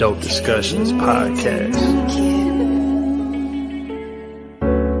Dope Discussions Podcast.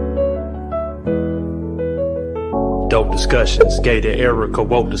 Dope Discussions, Gator Erica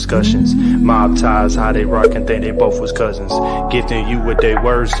woke discussions. Mob ties, how they rock and think they both was cousins. Gifting you with their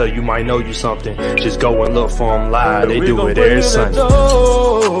words so you might know you something. Just go and look for them live, they do it every Sunday.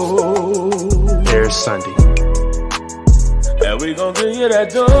 Every Sunday. And we gon' bring you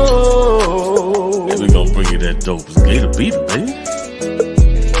that dope. And we gon' bring you that dope. It's Gator Beater, baby.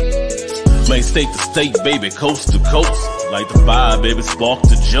 Man, state to state, baby, coast to coast. Like the vibe, baby, spark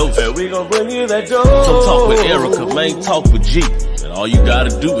the jokes. And we gon' bring you that dope. Come talk with Erica, man, talk with G. And all you gotta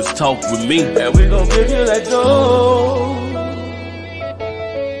do is talk with me. And we gon' give you that dope.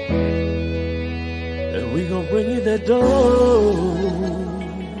 And we gon' bring you that dope.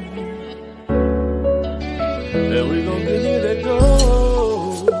 And we gon' give you that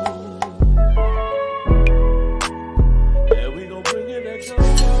dope. And we gon' bring you that dope.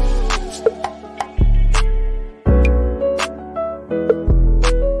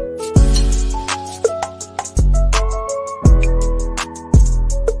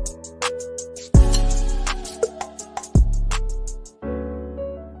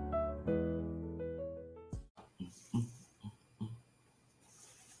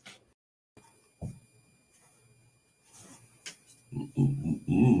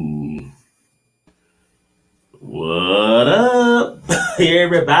 What up,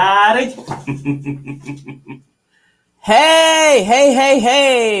 everybody? Hey.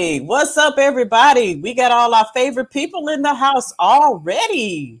 What's up, everybody? We got all our favorite people in the house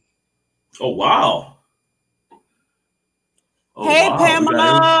already. Oh, wow. Hey,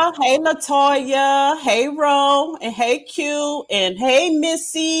 Pamela. Hey, Latoya. Hey, Ro. And hey, Q. And hey,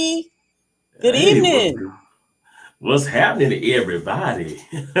 Missy. Good evening. What's happening to everybody?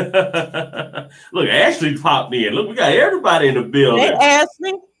 Look, Ashley popped in. Look, we got everybody in the building. Hey,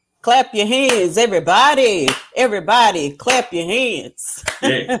 Ashley. Clap your hands, everybody. Everybody, clap your hands.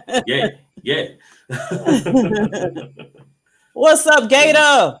 Yeah. What's up,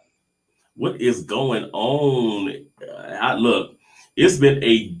 Gator? What is going on? Look, it's been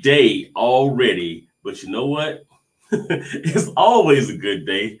a day already, but you know what? It's always a good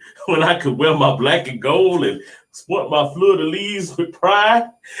day when I could wear my black and gold and sport my fleur-de-lis with pride.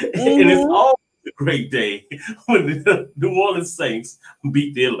 And it's always a great day when the New Orleans Saints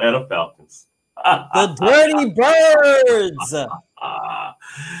beat the Atlanta Falcons. The Dirty Birds.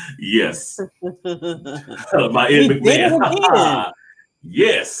 Yes. My Ed McMahon.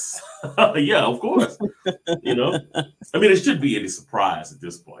 Yes. Yeah, of course. You know, I mean, it shouldn't be any surprise at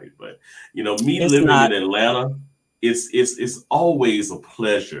this point, but me living in Atlanta, it's always a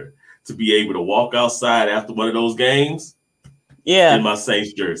pleasure to be able to walk outside after one of those games. Yeah, in my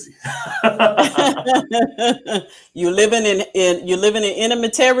Saints jersey. You're living in enemy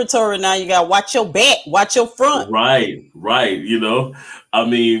territory now. You gotta watch your back, watch your front. Right. I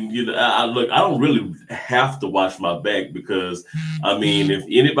mean, I don't really have to watch my back because I mean, if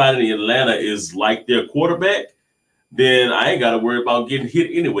anybody in Atlanta is like their quarterback, then I ain't got to worry about getting hit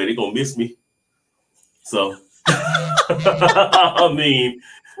anyway. They're gonna miss me. So I mean,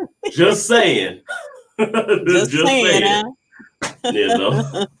 just saying. Just saying.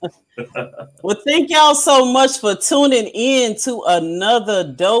 Well, thank y'all so much for tuning in to another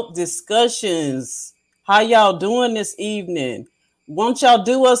Dope Discussions. How y'all doing this evening? Won't y'all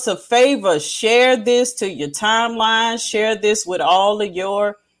do us a favor? Share this to your timeline. Share this with all of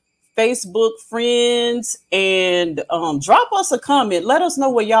your Facebook friends and drop us a comment. Let us know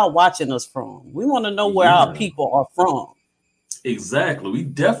where y'all watching us from. We want to know where our people are from. Exactly. We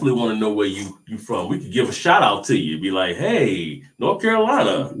definitely want to know where you from. We could give a shout out to you. Be like, hey, North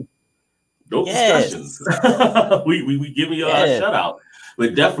Carolina, Dope Discussions. we giving you a shout out.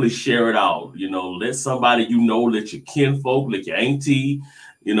 But definitely share it out. Let somebody let your kinfolk, let your auntie,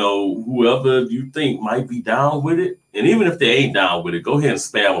 whoever you think might be down with it. And even if they ain't down with it, go ahead and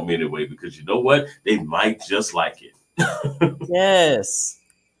spam them anyway, because you know what? They might just like it. Yes.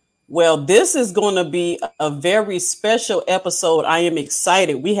 Well, this is going to be a very special episode. I am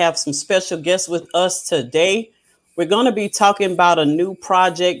excited. We have some special guests with us today. We're going to be talking about a new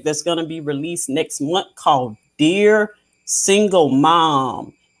project that's going to be released next month called Dear Single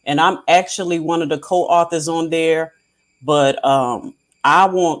Mom. And I'm actually one of the co-authors on there. But I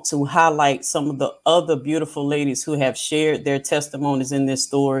want to highlight some of the other beautiful ladies who have shared their testimonies in this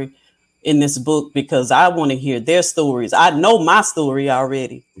story, in this book, because I want to hear their stories. I know my story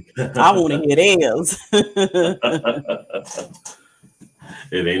already. I want to hear theirs.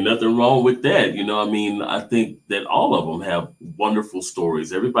 It ain't nothing wrong with that. You know, I mean, I think that all of them have wonderful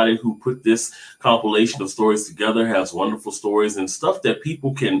stories. Everybody who put this compilation of stories together has wonderful stories and stuff that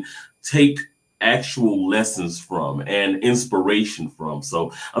people can take actual lessons from and inspiration from.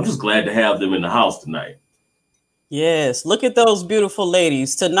 So I'm just glad to have them in the house tonight. Yes, look at those beautiful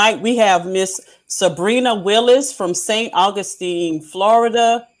ladies. Tonight we have Miss Sabrina Willis from St. Augustine,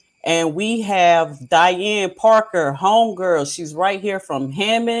 Florida. And we have Diane Parker, homegirl. She's right here from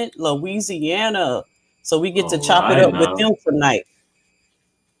Hammond, Louisiana. So we get to chop it up with them tonight.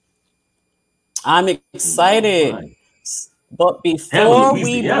 I'm excited. Right. But before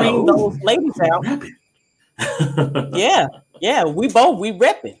we bring those ladies out, we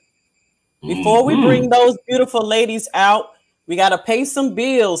repping. Before we bring those beautiful ladies out, we got to pay some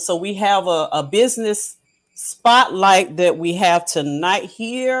bills. So we have a business spotlight that we have tonight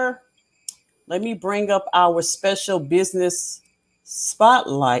here. Let me bring up our special business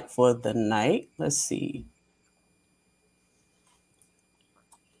spotlight for the night. Let's see.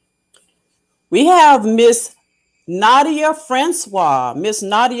 We have Miss Nadia Francois. Miss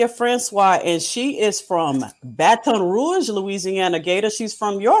Nadia Francois, and she is from Baton Rouge, Louisiana. Gator, she's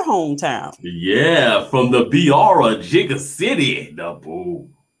from your hometown. Yeah, from the Biara Jigga City. The boo.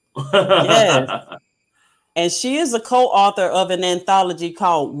 Yes. And she is a co-author of an anthology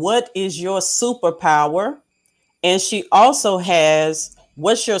called What Is Your Superpower? And she also has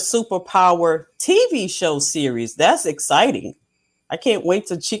What's Your Superpower TV show series. That's exciting. I can't wait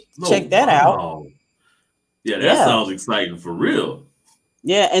to check that out. Yeah, that sounds exciting for real.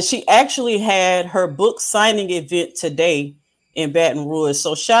 Yeah, and she actually had her book signing event today in Baton Rouge.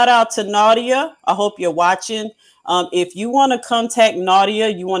 So shout out to Nadia. I hope you're watching. If you want to contact Nadia,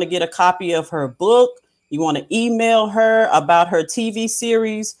 you want to get a copy of her book, you want to email her about her TV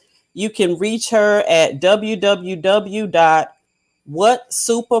series, you can reach her at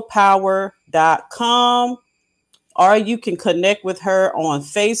www.whatsuperpower.com, or you can connect with her on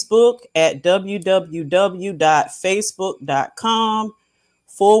Facebook at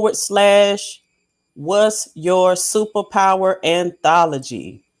www.facebook.com/What's Your Superpower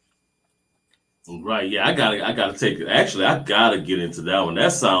Anthology. Right. Yeah, I gotta take it. Actually, I gotta get into that one.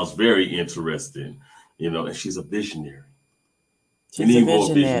 That sounds very interesting. You know, and she's a visionary. We need more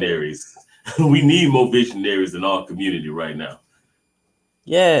visionaries. We need more visionaries in our community right now.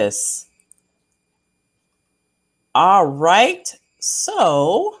 Yes. All right.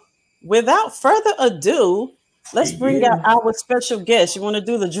 So, without further ado, let's bring out our special guest. You want to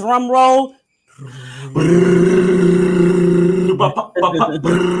do the drum roll?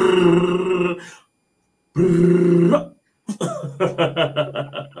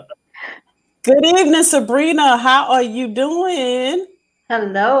 Good evening, Sabrina. How are you doing?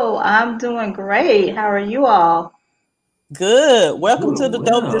 Hello, I'm doing great. How are you all? Good. Welcome to the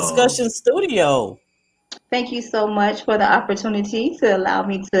Dope Discussion Studio. Thank you so much for the opportunity to allow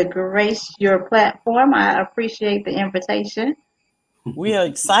me to grace your platform. I appreciate the invitation. We are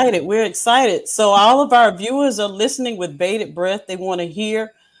excited. We're excited. So all of our viewers are listening with bated breath. They want to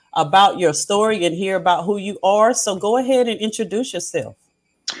hear about your story and hear about who you are. So go ahead and introduce yourself.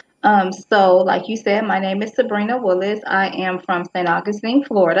 So like you said, my name is Sabrina Willis. I am from St. Augustine,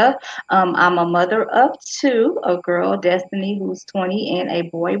 Florida. I'm a mother of two, a girl, Destiny, who's 20, and a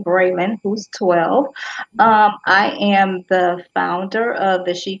boy, Braylon, who's 12. I am the founder of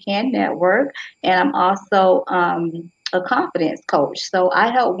the She Can Network, and I'm also a confidence coach. So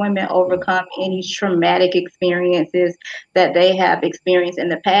I help women overcome any traumatic experiences that they have experienced in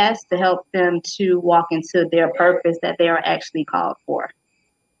the past to help them to walk into their purpose that they are actually called for.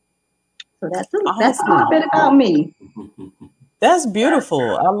 So that's a little bit about me. That's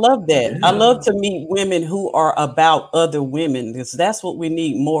beautiful. I love that. Yeah. I love to meet women who are about other women, because that's what we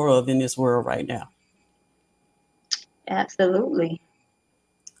need more of in this world right now. Absolutely.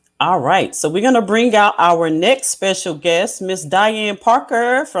 All right. So we're going to bring out our next special guest, Miss Diane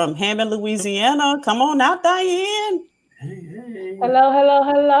Parker from Hammond, Louisiana. Come on out, Diane. Hey. Hello.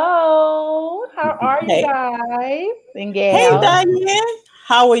 How are you guys and gals? Hey, Diane.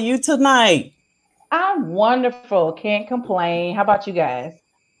 How are you tonight? I'm wonderful. Can't complain. How about you guys?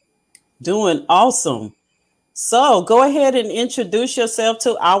 Doing awesome. So go ahead and introduce yourself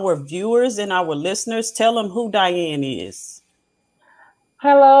to our viewers and our listeners. Tell them who Diane is.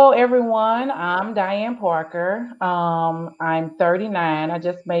 Hello, everyone. I'm Diane Parker. I'm 39. I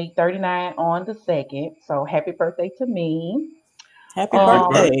just made 39 on the 2nd. So happy birthday to me. Happy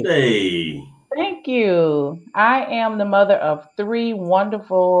birthday. Thank you. I am the mother of 3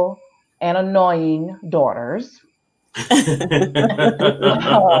 wonderful and annoying daughters.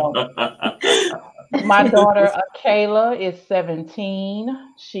 My daughter Kayla is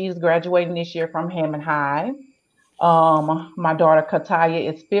 17. She's graduating this year from Hammond High. My daughter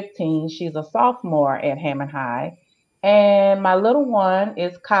Kataya is 15. She's a sophomore at Hammond High. And my little one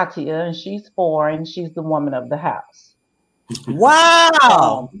is Katia, and she's 4, and she's the woman of the house.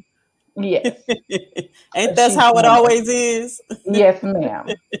 Wow. Yes. Ain't that how it always is? Yes, ma'am.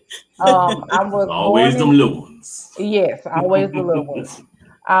 I was always them little ones. Yes, always the little ones.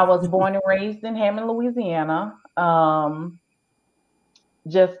 I was born and raised in Hammond, Louisiana.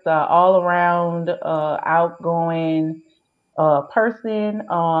 Just all around outgoing person.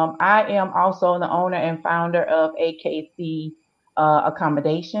 I am also the owner and founder of AKC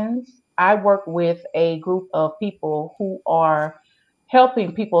Accommodations. I work with a group of people who are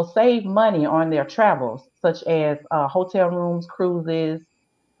helping people save money on their travels, such as hotel rooms, cruises,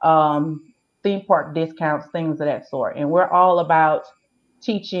 theme park discounts, things of that sort. And we're all about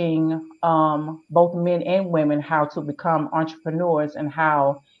teaching both men and women how to become entrepreneurs and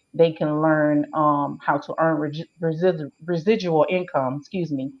how they can learn how to earn residual income,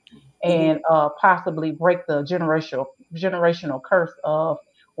 and possibly break the generational curse of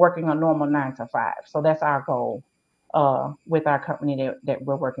working a normal 9 to 5. So that's our goal with our company that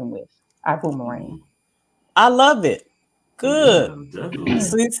we're working with, iBoomerang. I love it. Good. Yeah,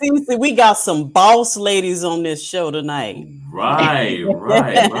 see, we got some boss ladies on this show tonight. Right.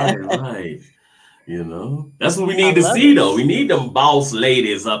 You know, that's what we need to see, though. We need them boss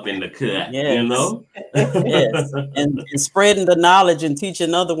ladies up in the cut, you know? Yes. And spreading the knowledge and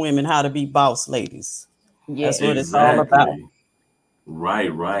teaching other women how to be boss ladies. Yes, that's what it's all about.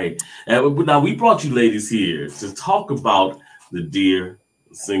 Right. And now we brought you ladies here to talk about the Dear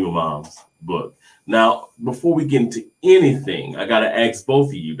Single Moms book. Now, before we get into anything, I got to ask both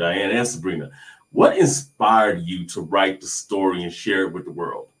of you, Diane and Sabrina, what inspired you to write the story and share it with the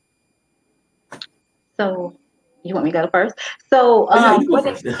world? So, you want me to go first? So, what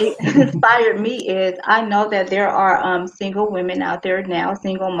inspired me is I know that there are single women out there now,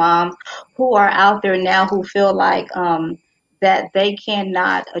 single moms who are out there now who feel like that they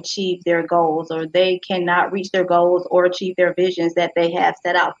cannot achieve their goals, or they cannot reach their goals or achieve their visions that they have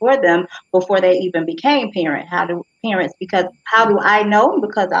set out for them before they even became parents. Because how do I know?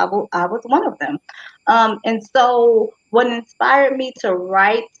 Because I was one of them. And so what inspired me to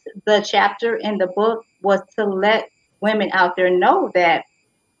write the chapter in the book was to let women out there know that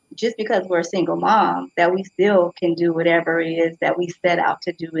just because we're a single mom, that we still can do whatever it is that we set out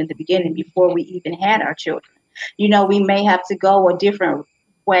to do in the beginning before we even had our children. You know, we may have to go a different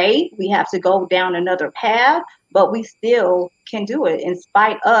way. We have to go down another path, but we still can do it in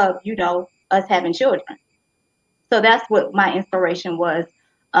spite of, you know, us having children. So that's what my inspiration was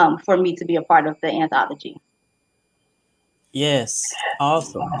for me to be a part of the anthology. Yes.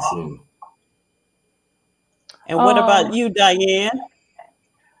 Awesome. And what about you, Diane?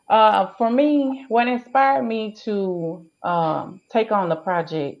 For me, what inspired me to take on the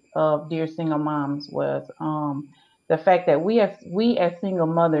project of Dear Single Moms was the fact that we as single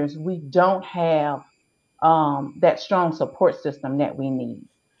mothers, we don't have that strong support system that we need.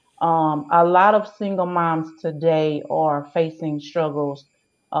 A lot of single moms today are facing struggles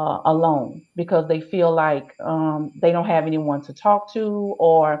alone because they feel like they don't have anyone to talk to,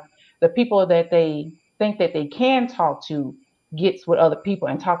 or the people that they think that they can talk to gets with other people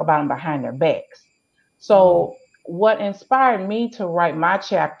and talk about them behind their backs. So what inspired me to write my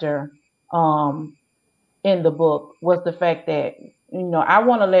chapter in the book was the fact that, you know, I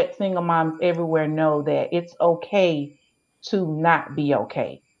want to let single moms everywhere know that it's okay to not be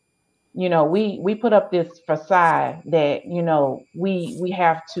okay. You know, we put up this facade that, you know, we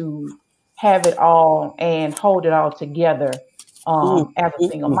have to have it all and hold it all together as a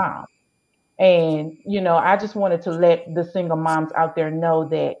single mom. And, you know, I just wanted to let the single moms out there know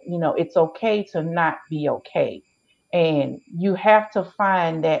that, you know, it's okay to not be okay. And you have to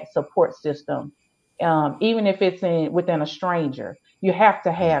find that support system, even if it's within a stranger. You have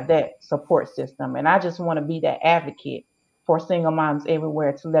to have that support system. And I just want to be that advocate for single moms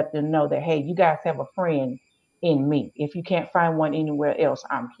everywhere to let them know that, hey, you guys have a friend in me. If you can't find one anywhere else,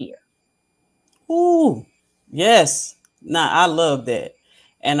 I'm here. Ooh, yes. I love that.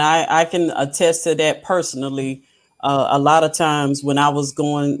 And I can attest to that personally. A lot of times when I was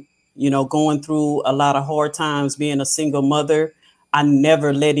going through a lot of hard times being a single mother, I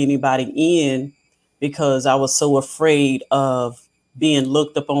never let anybody in because I was so afraid of being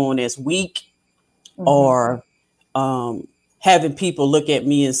looked upon as weak or having people look at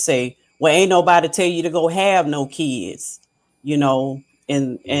me and say, well, ain't nobody tell you to go have no kids, you know,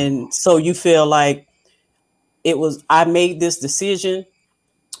 and so you feel like I made this decision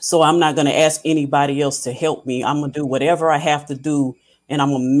So I'm not going to ask anybody else to help me. I'm going to do whatever I have to do, and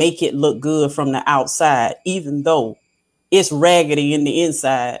I'm going to make it look good from the outside, even though it's raggedy in the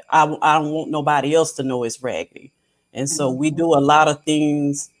inside. I don't want nobody else to know it's raggedy. And so we do a lot of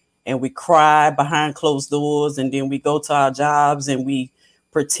things, and we cry behind closed doors, and then we go to our jobs and we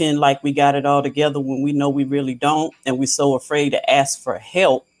pretend like we got it all together when we know we really don't. And we're so afraid to ask for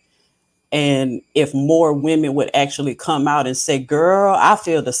help. And if more women would actually come out and say, girl, I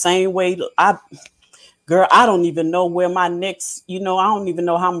feel the same way. Girl, I don't even know where my next, I don't even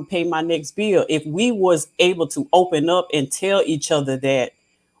know how I'm gonna pay my next bill. If we was able to open up and tell each other that,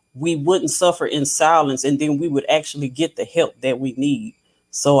 we wouldn't suffer in silence, and then we would actually get the help that we need.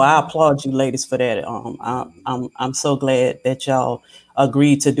 So I applaud you ladies for that. I'm so glad that y'all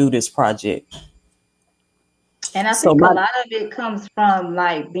agreed to do this project. And I think a lot of it comes from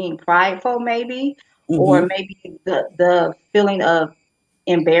like being prideful, maybe, or maybe the feeling of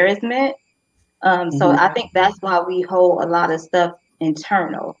embarrassment. So I think that's why we hold a lot of stuff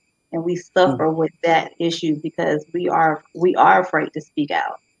internal, and we suffer with that issue because we are afraid to speak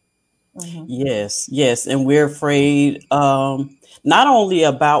out. Yes. And we're afraid not only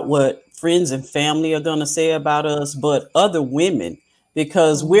about what friends and family are going to say about us, but other women,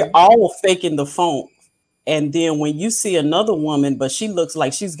 because we're all faking the funk. And then when you see another woman, but she looks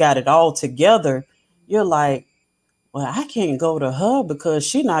like she's got it all together, you're like, well, I can't go to her because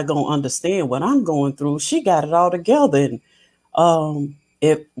she's not going to understand what I'm going through. She got it all together. And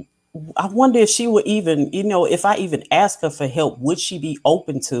I wonder if she would even, if I even ask her for help, would she be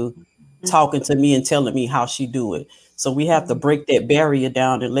open to talking to me and telling me how she do it? So we have to break that barrier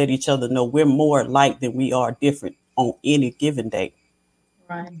down and let each other know we're more alike than we are different on any given day.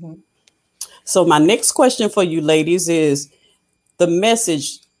 Right. So my next question for you ladies is the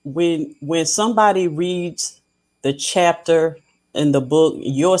message when somebody reads the chapter in the book,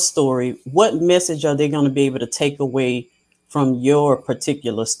 your story, what message are they going to be able to take away from your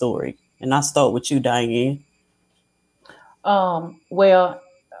particular story? And I'll start with you, Diane. Well,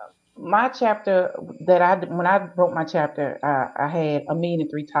 my chapter when I wrote my chapter, I had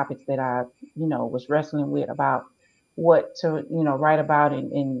 1,000,003 topics that I, was wrestling with about what to, write about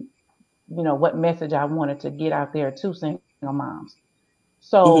and what message I wanted to get out there to single moms.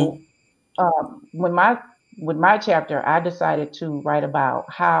 So with my chapter, I decided to write about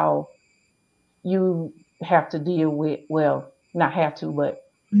how you have to deal with, well, not have to, but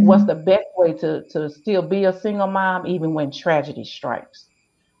what's the best way to still be a single mom even when tragedy strikes.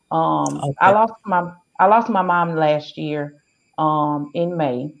 I lost my mom last year in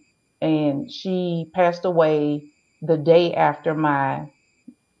May, and she passed away the day after my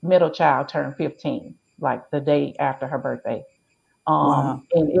middle child turned 15, like the day after her birthday. And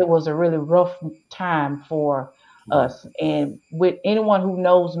it was a really rough time for us. And with anyone who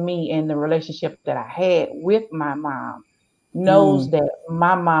knows me and the relationship that I had with my mom knows that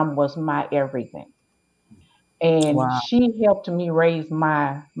my mom was my everything. And she helped me raise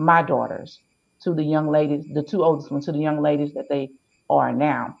my daughters to the young ladies, the two oldest ones, to the young ladies that they are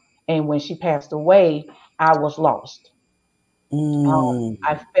now. And when she passed away, I was lost.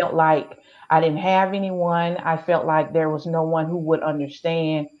 I felt like I didn't have anyone. I felt like there was no one who would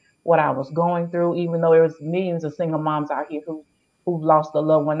understand what I was going through, even though there was millions of single moms out here who lost a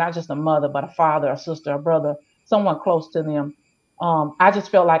loved one, not just a mother, but a father, a sister, a brother, someone close to them. I just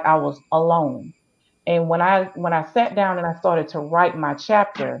felt like I was alone. And when I sat down and I started to write my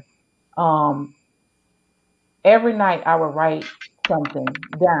chapter, every night I would write something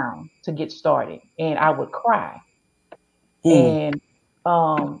down to get started, and I would cry. And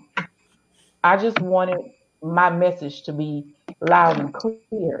I just wanted my message to be loud and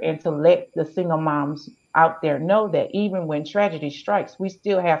clear, and to let the single moms out there know that even when tragedy strikes, we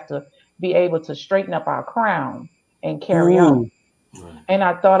still have to be able to straighten up our crown and carry on. And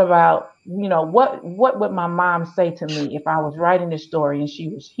I thought about, what would my mom say to me if I was writing this story and she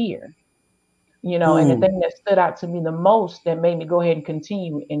was here? And the thing that stood out to me the most that made me go ahead and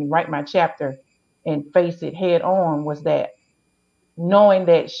continue and write my chapter and face it head on was that knowing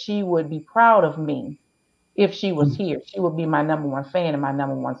that she would be proud of me if she was here. She would be my number one fan and my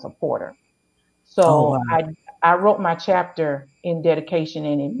number one supporter. So I wrote my chapter in dedication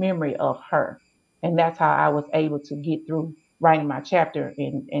and in memory of her. And that's how I was able to get through writing my chapter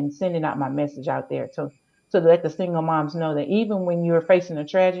and sending out my message out there to let the single moms know that even when you're facing a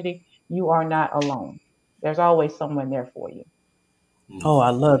tragedy, you are not alone. There's always someone there for you. Oh,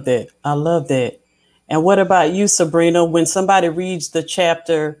 I love that. I love that. And what about you, Sabrina? When somebody reads the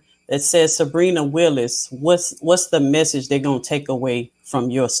chapter that says Sabrina Willis, what's the message they're going to take away from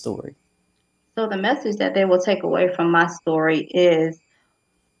your story? So the message that they will take away from my story is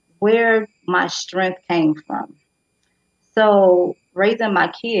where my strength came from. So raising my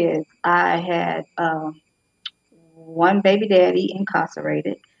kids, I had one baby daddy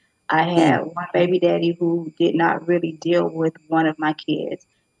incarcerated. I had one baby daddy who did not really deal with one of my kids.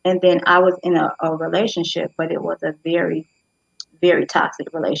 And then I was in a relationship, but it was a very, very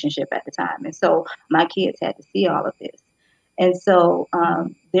toxic relationship at the time. And so my kids had to see all of this. And so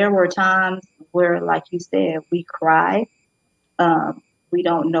there were times where, like you said, we cried. We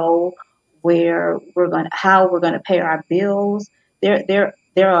don't know how we're gonna pay our bills. There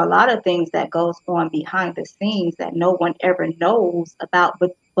are a lot of things that goes on behind the scenes that no one ever knows about,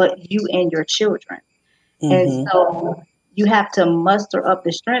 but you and your children. And so you have to muster up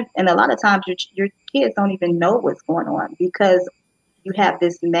the strength. And a lot of times your kids don't even know what's going on because you have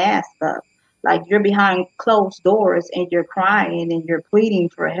this mask up. Like you're behind closed doors and you're crying and you're pleading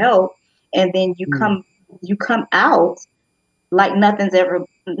for help, and then you come out like nothing ever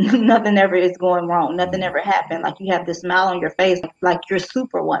is going wrong. Nothing ever happened. Like you have this smile on your face, like you're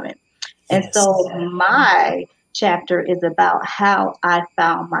Superwoman. And so my chapter is about how I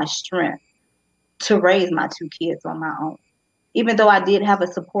found my strength to raise my two kids on my own. Even though I did have a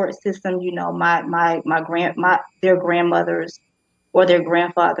support system, their grandmothers or their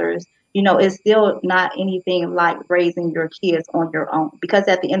grandfathers, it's still not anything like raising your kids on your own. Because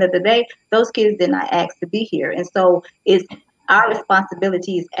at the end of the day, those kids did not ask to be here. And so it's our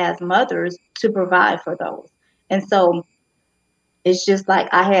responsibilities as mothers to provide for those. And so it's just like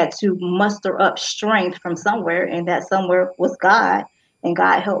I had to muster up strength from somewhere, and that somewhere was God. And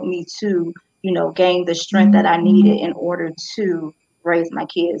God helped me to, gain the strength that I needed in order to raise my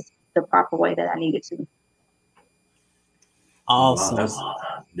kids the proper way that I needed to. Awesome. Wow,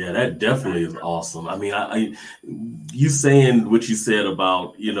 that definitely is awesome. I mean, you saying what you said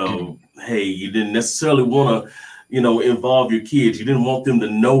about, hey, you didn't necessarily want to, involve your kids. You didn't want them to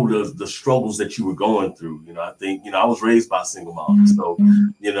know the struggles that you were going through. I think, I was raised by a single mom. So,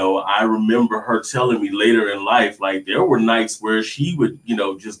 I remember her telling me later in life, like there were nights where she would,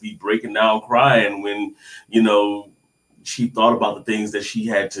 just be breaking down crying when, she thought about the things that she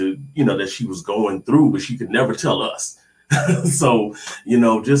had to, that she was going through, but she could never tell us. So,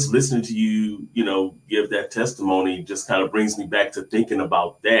 just listening to you, give that testimony just kind of brings me back to thinking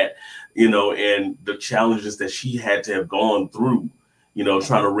about that, and the challenges that she had to have gone through,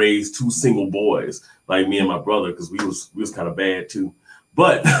 trying to raise two single boys like me and my brother, because we was kind of bad too.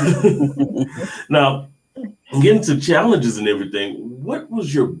 But now getting to challenges and everything, what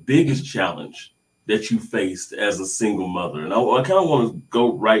was your biggest challenge that you faced as a single mother? And I kind of want to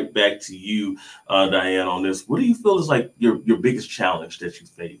go right back to you, Diane, on this. What do you feel is like your biggest challenge that you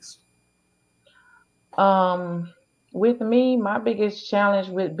faced? With me, my biggest challenge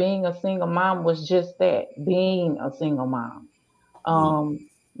with being a single mom was just that, being a single mom.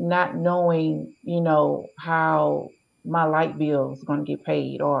 Not knowing, how my light bill is going to get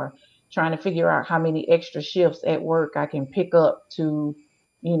paid, or trying to figure out how many extra shifts at work I can pick up to,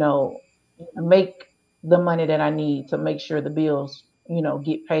 make the money that I need to make sure the bills,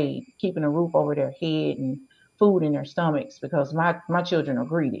 get paid, keeping a roof over their head and food in their stomachs, because my children are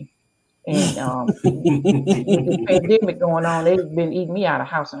greedy. And with this pandemic going on, they've been eating me out of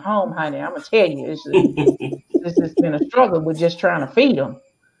house and home, honey. I'm gonna tell you, this has been a struggle with just trying to feed them.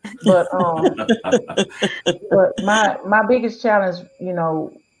 But but my biggest challenge,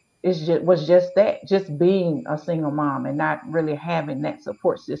 was just that, just being a single mom and not really having that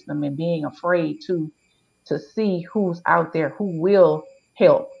support system, and being afraid to see who's out there who will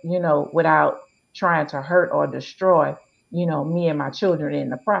help, without trying to hurt or destroy, me and my children in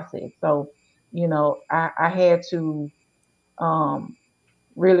the process. So, I had to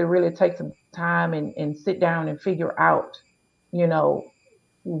really, really take some time and sit down and figure out,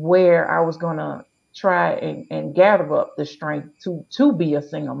 where I was gonna try and gather up the strength to be a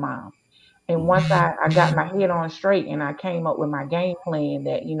single mom. And once I got my head on straight and I came up with my game plan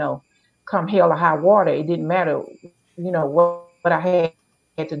that, come hell or high water, it didn't matter, what I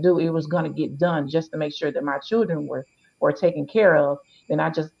had to do, it was going to get done just to make sure that my children were taken care of. Then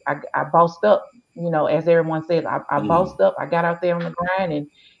I bossed up, as everyone says, I bossed up, I got out there on the grind,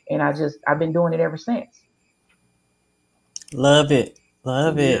 and I've been doing it ever since. Love it.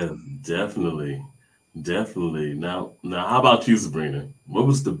 Love it. Yeah, definitely. Definitely. Now, how about you, Sabrina? What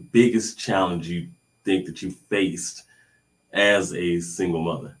was the biggest challenge you think that you faced as a single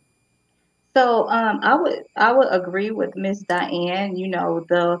mother? So I would agree with Miss Diane.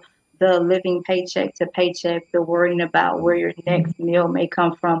 The living paycheck to paycheck, the worrying about where your next meal may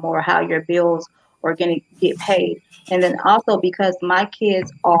come from or how your bills are going to get paid, and then also because my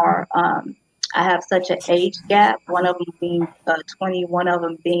kids are I have such an age gap. One of them being 20, one of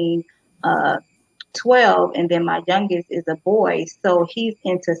them being 12, and then my youngest is a boy, so he's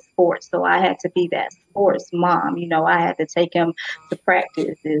into sports. So I had to be that sports mom. I had to take him to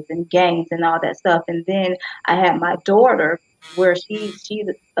practices and games and all that stuff. And then I had my daughter, where she's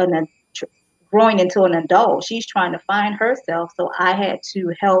growing into an adult. She's trying to find herself. So I had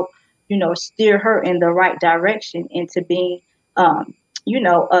to help, steer her in the right direction into being, a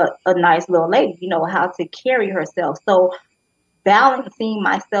nice little lady. How to carry herself. So balancing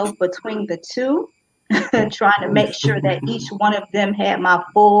myself between the two, trying to make sure that each one of them had my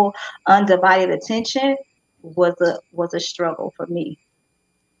full undivided attention was a struggle for me.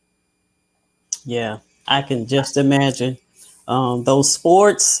 Yeah, I can just imagine those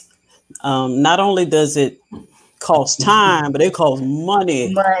sports. Not only does it cost time, but it costs money.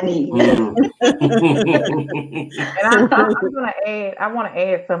 And I want to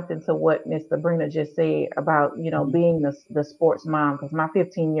add something to what Miss Sabrina just said about, being the sports mom, because my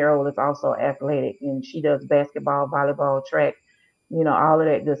 15-year-old is also athletic, and she does basketball, volleyball, track, all of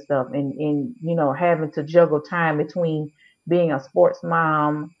that good stuff. And having to juggle time between being a sports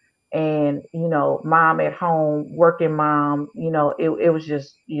mom and, mom at home, working mom, it was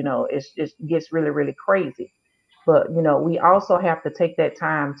just, it gets really, really crazy. But, we also have to take that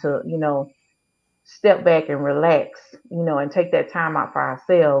time to, step back and relax, and take that time out for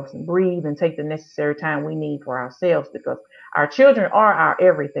ourselves and breathe and take the necessary time we need for ourselves, because our children are our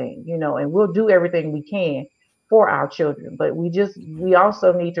everything, and we'll do everything we can for our children. But we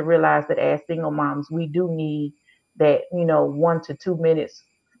also need to realize that as single moms, we do need that, 1 to 2 minutes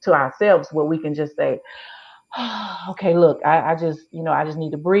to ourselves where we can just say, okay, look, I just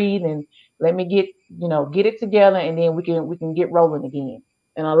need to breathe and let me get it together, and then we can get rolling again.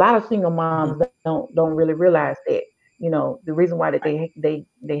 And a lot of single moms don't really realize that. The reason why that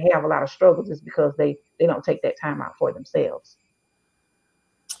they have a lot of struggles is because they don't take that time out for themselves.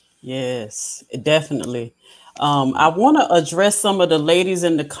 Yes, definitely. I want to address some of the ladies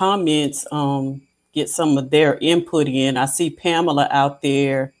in the comments, get some of their input in. I see Pamela out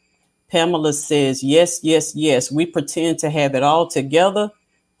there. Pamela says, yes, yes, yes. We pretend to have it all together,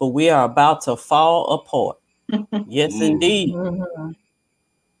 but we are about to fall apart. Yes, indeed. Mm-hmm.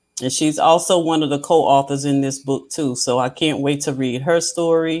 And she's also one of the co-authors in this book too. So I can't wait to read her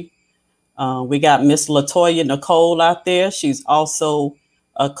story. We got Miss Latoya Nicole out there. She's also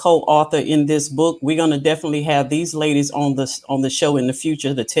a co-author in this book. We're going to definitely have these ladies on the show in the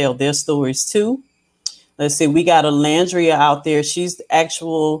future to tell their stories too. Let's see. We got Alandria out there. She's the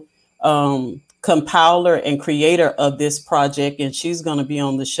actual compiler and creator of this project, and she's going to be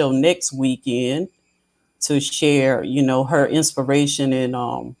on the show next weekend to share, her inspiration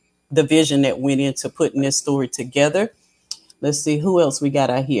and the vision that went into putting this story together. Let's see who else we got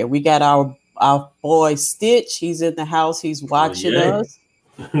out here. We got our boy Stitch. He's in the house. He's watching us.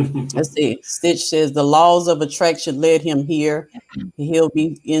 Let's see. Stitch says the laws of attraction led him here. He'll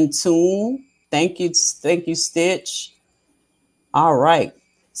be in tune. Thank you, Stitch. All right.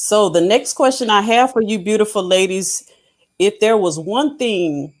 So the next question I have for you, beautiful ladies, if there was one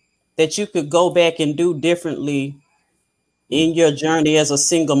thing that you could go back and do differently in your journey as a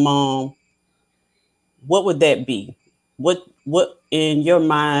single mom, what would that be? What in your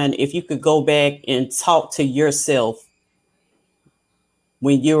mind, if you could go back and talk to yourself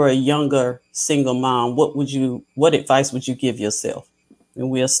when you were a younger single mom, what advice would you give yourself? And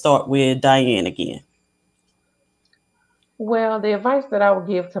we'll start with Diane again. Well, the advice that I would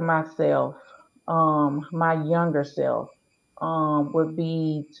give to myself, my younger self, would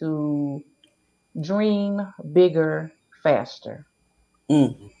be to dream bigger, faster.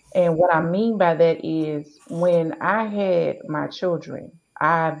 And what I mean by that is when I had my children,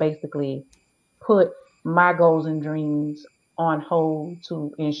 I basically put my goals and dreams on hold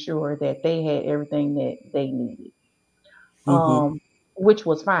to ensure that they had everything that they needed, which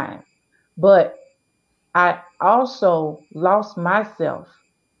was fine. But I also lost myself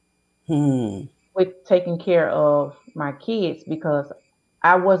with taking care of my kids because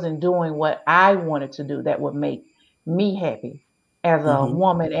I wasn't doing what I wanted to do that would make me happy as a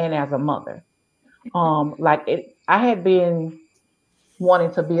woman and as a mother. I had been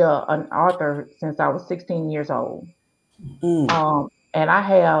wanting to be an author since I was 16 years old. And I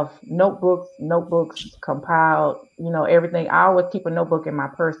have notebooks compiled, everything. I always keep a notebook in my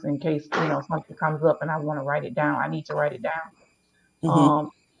purse in case, something comes up and I want to write it down. I need to write it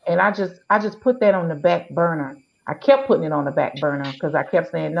down. And I just put that on the back burner. I kept putting it on the back burner because I kept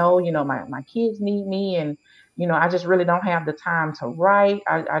saying, no, my kids need me. And, I just really don't have the time to write.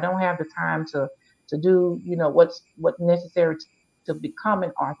 I don't have the time to do, what's necessary to become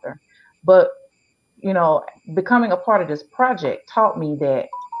an author. But you know, becoming a part of this project taught me that,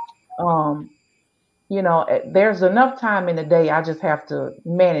 you know, there's enough time in the day. I just have to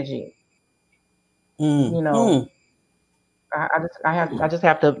manage it. You know, I just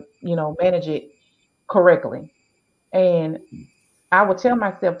have to, you know, manage it correctly. And I would tell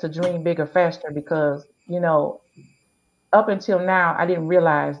myself to dream bigger, faster, because, you know, up until now, I didn't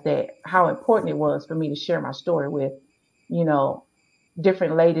realize that how important it was for me to share my story with, you know,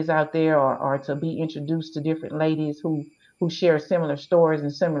 different ladies out there, or to be introduced to different ladies who share similar stories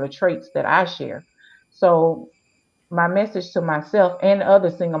and similar traits that I share. So my message to myself and other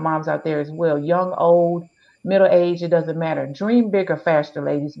single moms out there as well, young, old, middle age, it doesn't matter. Dream bigger, faster,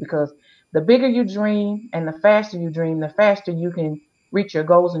 ladies, because the bigger you dream and the faster you dream, the faster you can reach your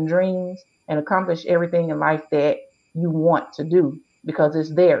goals and dreams and accomplish everything in life that you want to do, because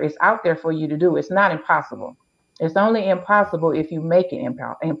it's there. It's out there for you to do. It's not impossible. It's only impossible if you make it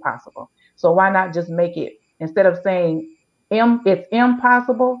impossible. So why not just make it, instead of saying it's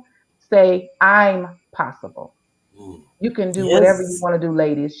impossible, say I'm possible. You can do whatever you want to do,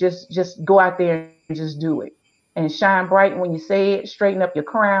 ladies. Just go out there and just do it. And shine bright when you say it. Straighten up your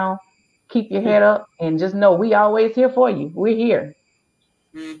crown. Keep your head up. And just know we always here for you. We're here.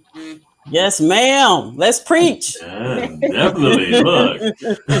 Yes, ma'am. Let's preach. Yeah, definitely. Look.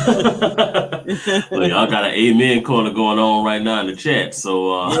 Well, y'all got an amen corner going on right now in the chat.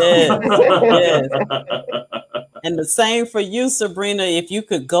 So yes. And the same for you, Sabrina. If you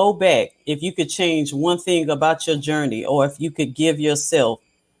could go back, if you could change one thing about your journey, or if you could give yourself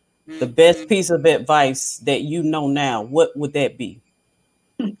the best piece of advice that you know now, what would that be?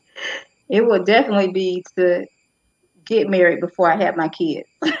 It would definitely be to get married before I had my kids.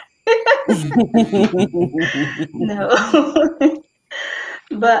 No.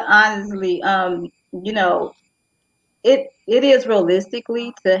 But honestly, you know, it is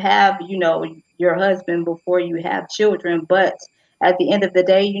realistically to have, you know, your husband before you have children. But at the end of the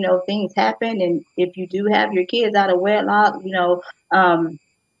day, you know, things happen. And if you do have your kids out of wedlock, you know,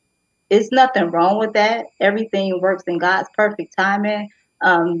 it's nothing wrong with that. Everything works in God's perfect timing.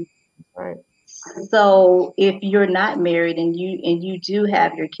 Right. So if you're not married and you do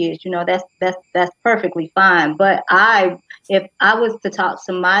have your kids, you know, that's perfectly fine. But if I was to talk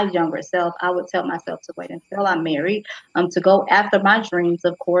to my younger self, I would tell myself to wait until I'm married, to go after my dreams,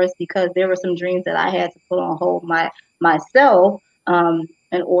 of course, because there were some dreams that I had to put on hold myself,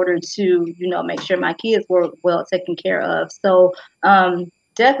 in order to, you know, make sure my kids were well taken care of. So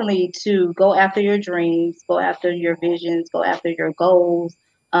definitely to go after your dreams, go after your visions, go after your goals,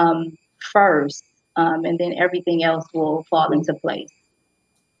 first, and then everything else will fall into place.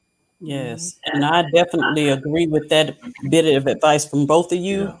 Yes, and I definitely agree with that bit of advice from both of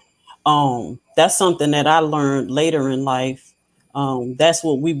you. Yeah. That's something that I learned later in life. That's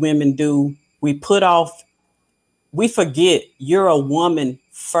what we women do. We forget you're a woman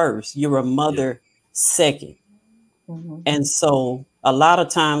first, you're a mother second. Mm-hmm. And so a lot of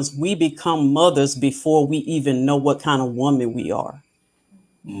times we become mothers before we even know what kind of woman we are.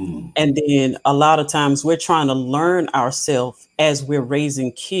 Mm. And then a lot of times we're trying to learn ourselves as we're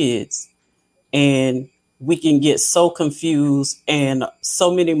raising kids, and we can get so confused, and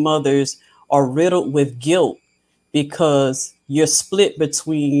so many mothers are riddled with guilt because you're split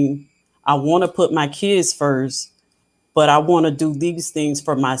between, I want to put my kids first, but I want to do these things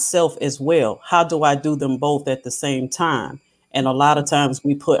for myself as well. How do I do them both at the same time? And a lot of times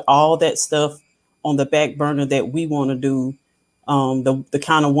we put all that stuff on the back burner that we want to do, the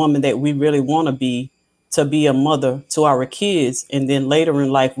kind of woman that we really want to be a mother to our kids. And then later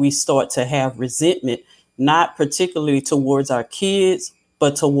in life, we start to have resentment, not particularly towards our kids,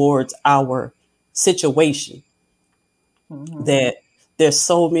 but towards our situation. Mm-hmm. That there's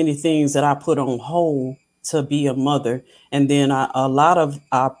so many things that I put on hold to be a mother. And then a lot of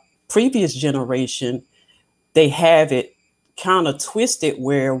our previous generation, they have it kind of twisted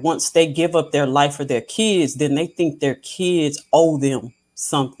where once they give up their life for their kids, then they think their kids owe them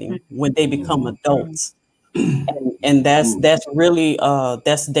something when they become adults. And that's really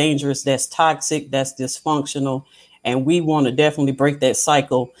that's dangerous, that's toxic, that's dysfunctional. And we want to definitely break that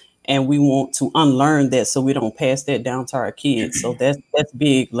cycle, and we want to unlearn that so we don't pass that down to our kids. So that's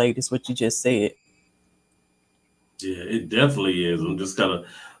big, ladies, what you just said. Yeah, it definitely is. I'm just kind of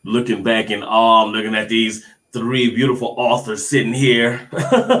looking back in awe. I'm looking at these three beautiful authors sitting here,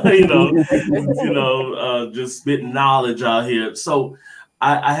 just spitting knowledge out here. So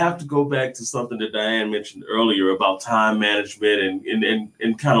I have to go back to something that Diane mentioned earlier about time management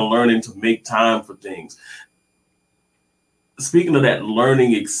and kind of learning to make time for things. Speaking of that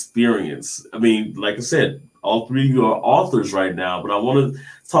learning experience, I mean, like I said, all three of you are authors right now, but I want to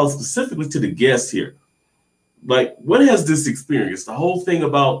talk specifically to the guests here. Like, what has this experience, the whole thing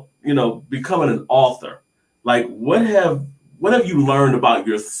about, you know, becoming an author, like what have you learned about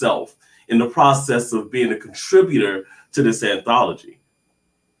yourself in the process of being a contributor to this anthology?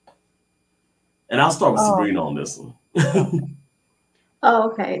 And I'll start with Sabrina on this one.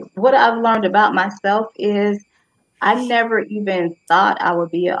 Okay. What I've learned about myself is I never even thought I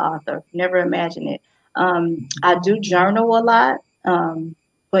would be an author. Never imagined it. I do journal a lot,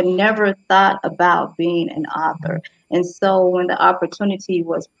 but never thought about being an author. And so when the opportunity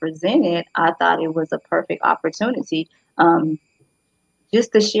was presented, I thought it was a perfect opportunity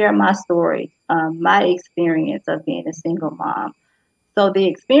just to share my story, my experience of being a single mom. So the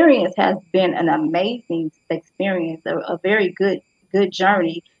experience has been an amazing experience, a very good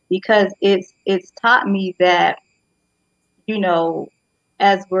journey, because it's taught me that, you know,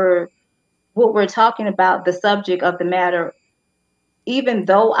 as what we're talking about, the subject of the matter, even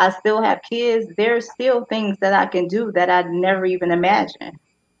though I still have kids, there's still things that I can do that I'd never even imagined.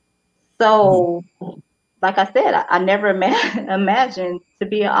 So, like I said, I never imagined to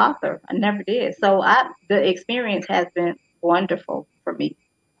be an author. I never did. So the experience has been wonderful for me.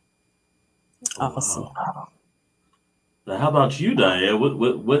 Awesome. Now, how about you, Diane?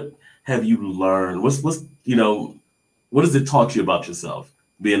 What have you learned? What's you know, what has it taught you about yourself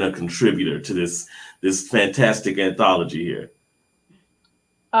being a contributor to this fantastic anthology here?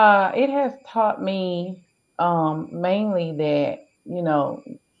 It has taught me mainly that, you know,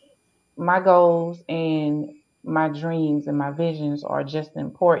 my goals and my dreams and my visions are just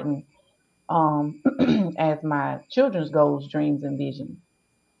important as my children's goals, dreams, and visions.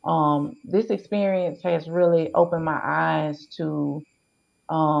 This experience has really opened my eyes to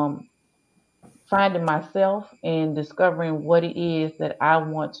finding myself and discovering what it is that I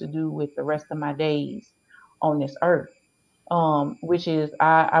want to do with the rest of my days on this earth, which is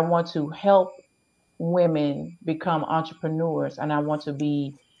I want to help women become entrepreneurs, and I want to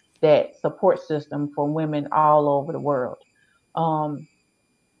be that support system for women all over the world.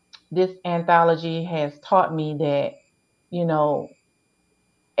 This anthology has taught me that, you know,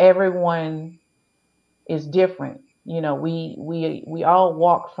 everyone is different. You know, we all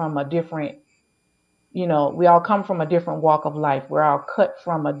walk from a different, you know, we all come from a different walk of life. We're all cut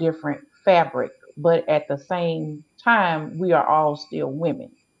from a different fabric, but at the same time, we are all still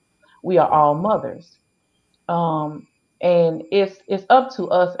women. We are all mothers. And it's up to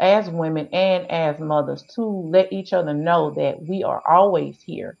us as women and as mothers to let each other know that we are always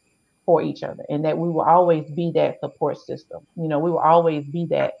here for each other, and that we will always be that support system. You know, we will always be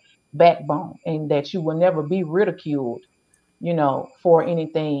that backbone, and that you will never be ridiculed, you know, for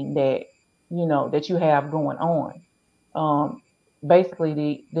anything that, you know, that you have going on.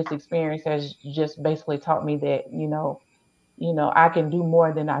 Basically, this experience has just basically taught me that, I can do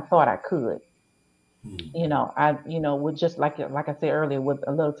more than I thought I could. With just like I said earlier, with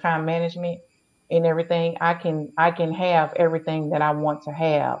a little time management and everything, I can have everything that I want to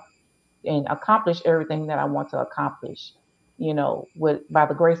have and accomplish everything that I want to accomplish, by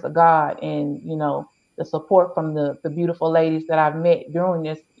the grace of God, and, the support from the beautiful ladies that I've met during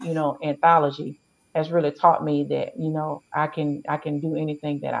this, anthology has really taught me that, I can do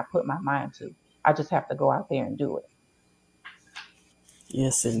anything that I put my mind to. I just have to go out there and do it.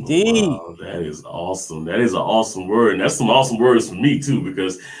 Yes, indeed. Wow, that is awesome. That is an awesome word. And that's some awesome words for me too,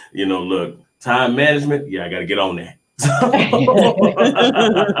 because, look, time management, I got to get on that.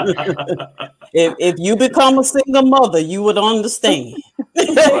 if you become a single mother, you would understand.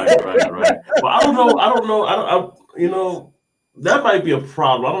 Right. Well, I don't know. That might be a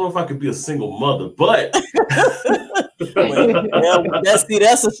problem. I don't know if I could be a single mother, but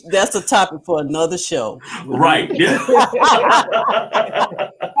that's a topic for another show. Right.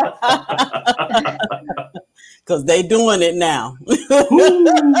 Because they doing it now.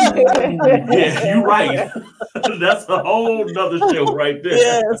 Yeah, you're right. That's a whole nother show right there.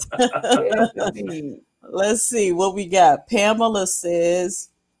 Yes. Let's see what we got. Pamela says,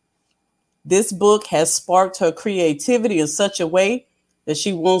 this book has sparked her creativity in such a way that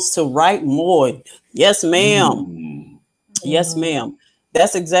she wants to write more. Yes, ma'am. Yes, ma'am.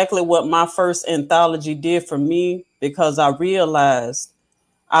 That's exactly what my first anthology did for me, because I realized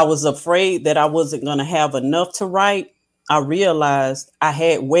I was afraid that I wasn't going to have enough to write. I realized I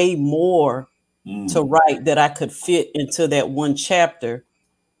had way more to write that I could fit into that one chapter.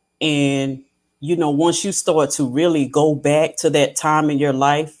 And, once you start to really go back to that time in your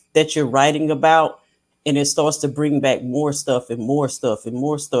life that you're writing about, and it starts to bring back more stuff and more stuff and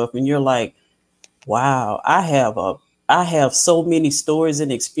more stuff. And you're like, wow, I have so many stories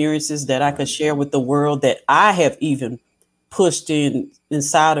and experiences that I could share with the world that I have even pushed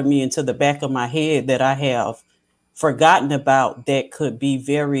inside of me into the back of my head that I have forgotten about that could be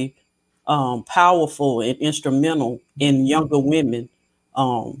very powerful and instrumental in younger women,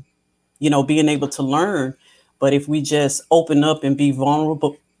 being able to learn. But if we just open up and be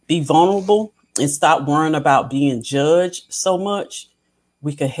vulnerable and stop worrying about being judged so much,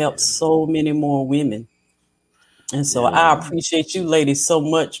 we could help so many more women. And so I appreciate you ladies so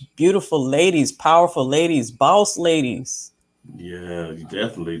much. Beautiful ladies, powerful ladies, boss ladies. Yeah,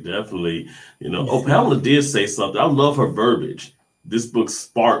 definitely. Pamela did say something. I love her verbiage. This book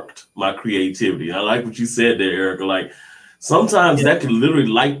sparked my creativity. I like what you said there, Erica. Like sometimes that can literally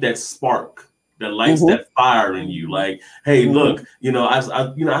light that spark that lights that fire in you. Like, hey, look,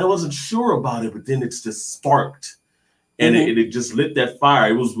 I wasn't sure about it, but then it's just sparked. And it just lit that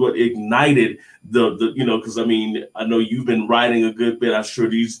fire. It was what ignited because I know you've been writing a good bit. I'm sure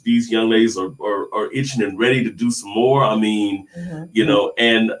these young ladies are itching and ready to do some more. And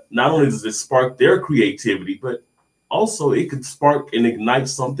not only does it spark their creativity, but also it could spark and ignite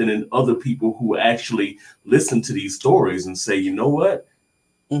something in other people who actually listen to these stories and say, you know what?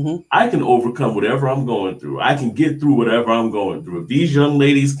 I can overcome whatever I'm going through. I can get through whatever I'm going through. If these young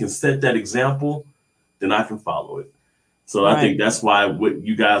ladies can set that example, then I can follow it. So I think that's why what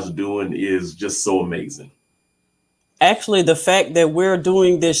you guys are doing is just so amazing. Actually, the fact that we're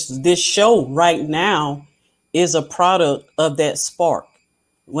doing this show right now is a product of that spark.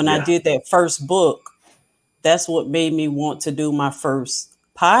 When I did that first book, that's what made me want to do my first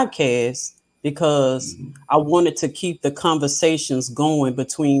podcast, because I wanted to keep the conversations going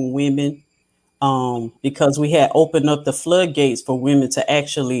between women, because we had opened up the floodgates for women to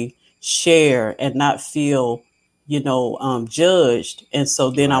actually share and not feel judged. And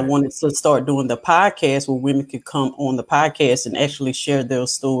so then I wanted to start doing the podcast where women could come on the podcast and actually share their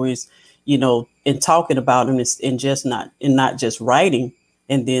stories, and talking about them and not just writing.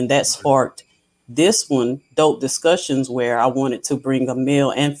 And then that sparked this one, Dope Discussions, where I wanted to bring a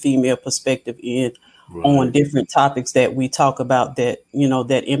male and female perspective in on different topics that we talk about that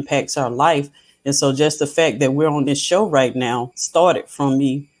impacts our life. And so just the fact that we're on this show right now started from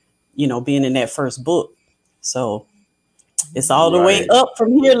me, being in that first book. So it's all the way up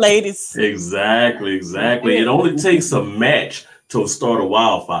from here, ladies. Exactly. It only takes a match to start a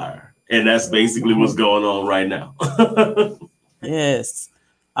wildfire. And that's basically what's going on right now. Yes.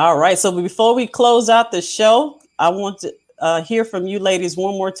 All right. So before we close out the show, I want to hear from you ladies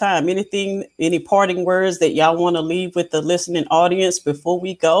one more time. Any parting words that y'all want to leave with the listening audience before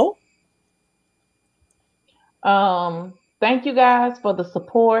we go? Thank you guys for the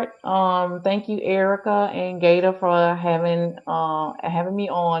support. Thank you, Erica and Gator, for having me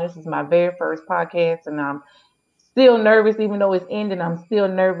on. This is my very first podcast, and I'm still nervous, even though it's ending. I'm still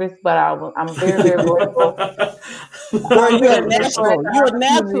nervous, but I'm very, very grateful. Girl, you're a natural. You're a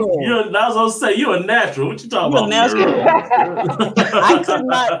natural. I was gonna say you're a natural. What you talking about?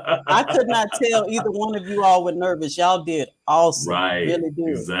 I could not tell either one of you all were nervous. Y'all did awesome. Right. Really did.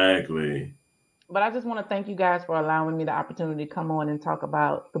 Exactly. But I just want to thank you guys for allowing me the opportunity to come on and talk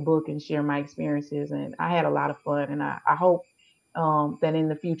about the book and share my experiences. And I had a lot of fun, and I hope that in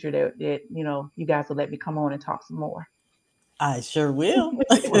the future that you guys will let me come on and talk some more. I sure will.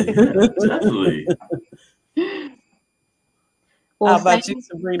 Definitely. Well, how about you,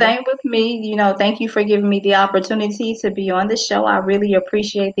 Sabrina? Same with me. Thank you for giving me the opportunity to be on the show. I really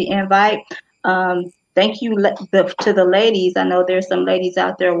appreciate the invite. Thank you to the ladies. I know there's some ladies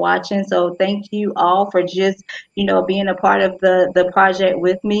out there watching, so thank you all for just, being a part of the project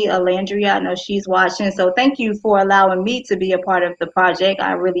with me. Alandria, I know she's watching, so thank you for allowing me to be a part of the project.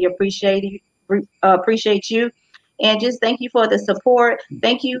 I really appreciate you, and just thank you for the support.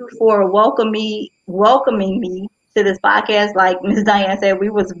 Thank you for welcoming me to this podcast. Like Ms. Diane said, we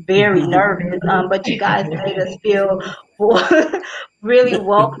was very nervous, but you guys made us feel really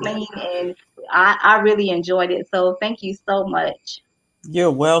welcoming, and I really enjoyed it. So thank you so much.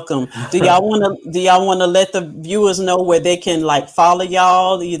 You're welcome. Do y'all want to let the viewers know where they can follow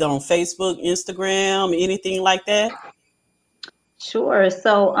y'all, either on Facebook, Instagram, anything like that? Sure.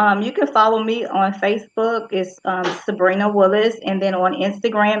 So you can follow me on Facebook. It's Sabrina Willis, and then on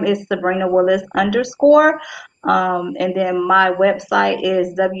Instagram it's Sabrina Willis _ and then my website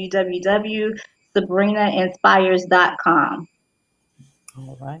is www.sabrinainspires.com.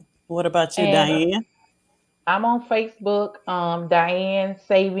 All right. What about you, Diane? I'm on Facebook, Diane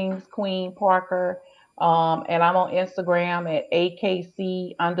Savings Queen Parker, and I'm on Instagram at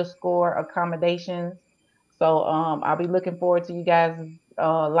AKC_accommodations. So I'll be looking forward to you guys'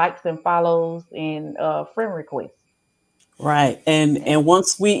 likes and follows and friend requests. Right. And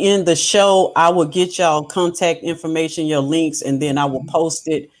once we end the show, I will get y'all contact information, your links, and then I will post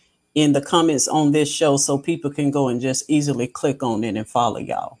it in the comments on this show so people can go and just easily click on it and follow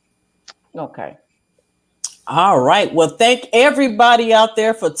y'all. Okay. All right. Well, thank everybody out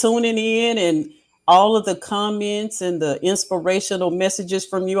there for tuning in and all of the comments and the inspirational messages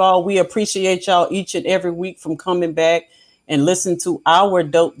from you all. We appreciate y'all each and every week from coming back and listen to our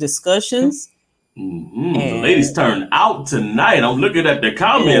dope discussions. Mm-hmm. The ladies turned out tonight. I'm looking at the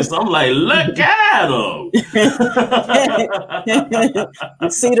comments. I'm like, look at them. You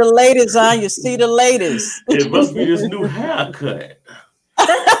see the ladies, huh? You see the ladies. It must be this new haircut.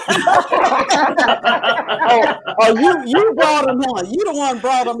 You brought them on. You the one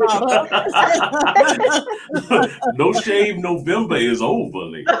brought them out, huh? No Shave November is over,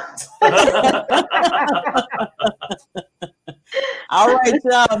 ladies. All right,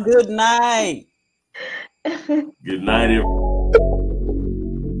 y'all. Good night. Good night, everyone.